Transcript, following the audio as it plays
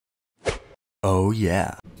Oh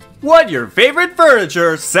yeah. What your favorite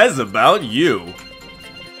furniture says about you.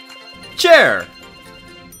 Chair.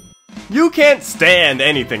 You can't stand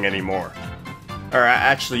anything anymore. Or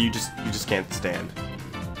actually, you just can't stand.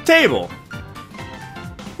 Table.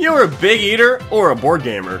 You're a big eater or a board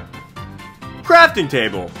gamer. Crafting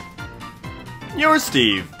table. You're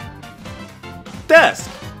Steve.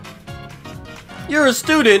 Desk. You're a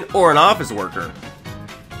student or an office worker.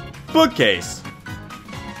 Bookcase.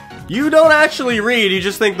 You don't actually read, you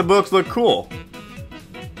just think the books look cool.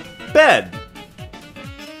 Bed.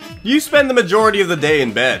 You spend the majority of the day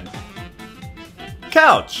in bed.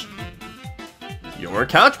 Couch. You're a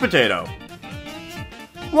couch potato.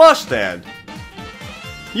 Washstand.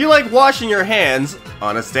 You like washing your hands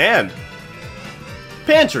on a stand.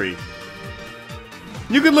 Pantry.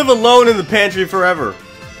 You could live alone in the pantry forever.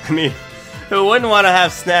 I mean, who wouldn't want to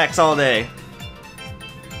have snacks all day?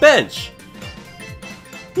 Bench.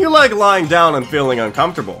 You like lying down and feeling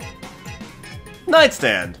uncomfortable.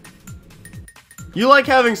 Nightstand. You like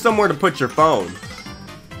having somewhere to put your phone.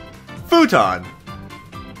 Futon.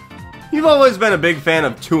 You've always been a big fan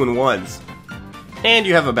of 2-in-1s. And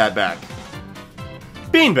you have a bad back.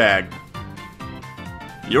 Beanbag.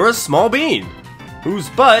 You're a small bean, whose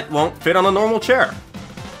butt won't fit on a normal chair.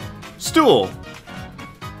 Stool.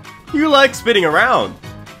 You like spinning around.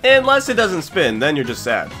 Unless it doesn't spin, then you're just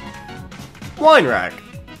sad. Wine rack.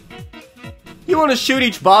 You want to shoot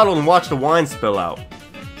each bottle and watch the wine spill out.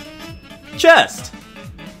 Chest.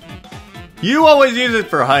 You always use it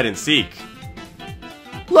for hide and seek.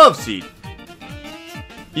 Love seat.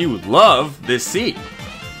 You love this seat.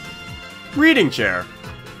 Reading chair.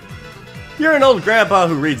 You're an old grandpa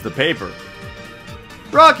who reads the paper.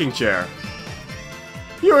 Rocking chair.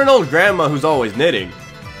 You're an old grandma who's always knitting.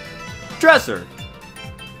 Dresser.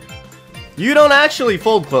 You don't actually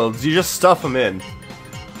fold clothes, you just stuff them in.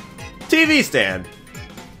 TV stand.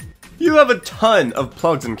 You have a ton of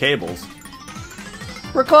plugs and cables.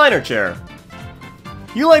 Recliner chair.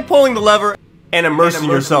 You like pulling the lever and immersing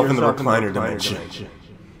yourself in the recliner dimension.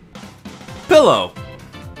 Pillow.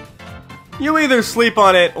 You either sleep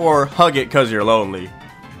on it or hug it cause you're lonely.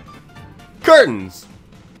 Curtains.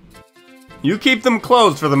 You keep them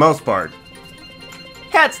closed for the most part.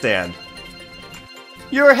 Hat stand.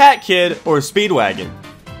 You're a hat kid or speedwagon.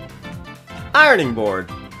 Ironing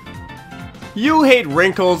board. You hate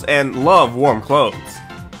wrinkles and love warm clothes.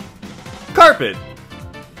 Carpet.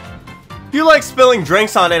 You like spilling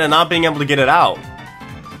drinks on it and not being able to get it out.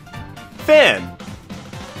 Fan.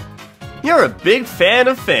 You're a big fan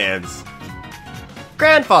of fans.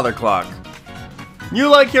 Grandfather clock. You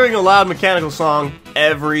like hearing a loud mechanical song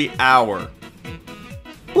every hour.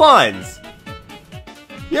 Blinds.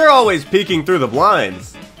 You're always peeking through the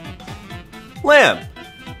blinds. Lamp.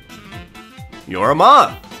 You're a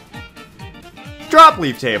moth. Drop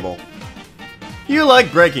leaf table. You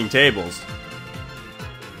like breaking tables.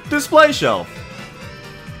 Display shelf.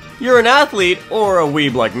 You're an athlete or a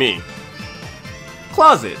weeb like me.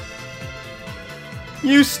 Closet.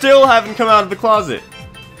 You still haven't come out of the closet.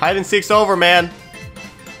 Hide and seek's over, man.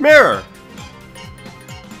 Mirror.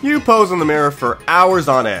 You pose in the mirror for hours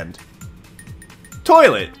on end.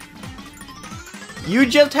 Toilet. You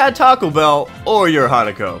just had Taco Bell or you're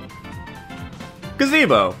Hanako.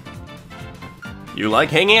 Gazebo. You like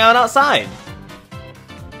hanging out outside.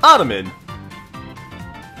 Ottoman.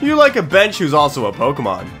 You like a bench who's also a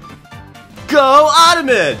Pokemon. Go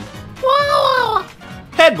Ottoman!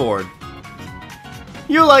 Headboard.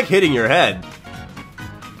 You like hitting your head.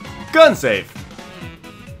 Gun safe.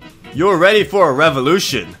 You're ready for a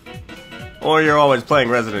revolution. Or you're always playing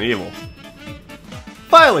Resident Evil.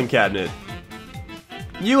 Filing cabinet.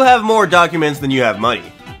 You have more documents than you have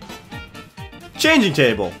money. Changing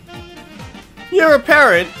table. You're a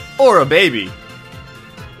parent or a baby.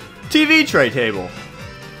 TV tray table.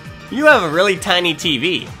 You have a really tiny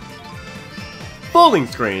TV. Folding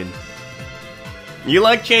screen. You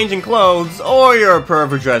like changing clothes or you're a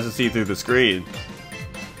perv who tries to see through the screen.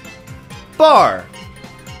 Bar.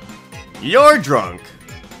 You're drunk.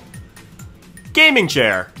 Gaming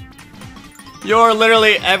chair. You're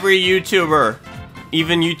literally every YouTuber,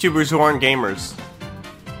 even YouTubers who aren't gamers.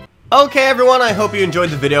 Okay everyone, I hope you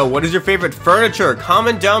enjoyed the video. What is your favorite furniture?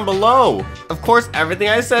 Comment down below. Of course, everything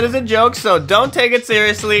I said is a joke, so don't take it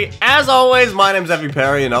seriously. As always, my name's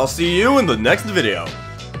MVPerry, and I'll see you in the next video.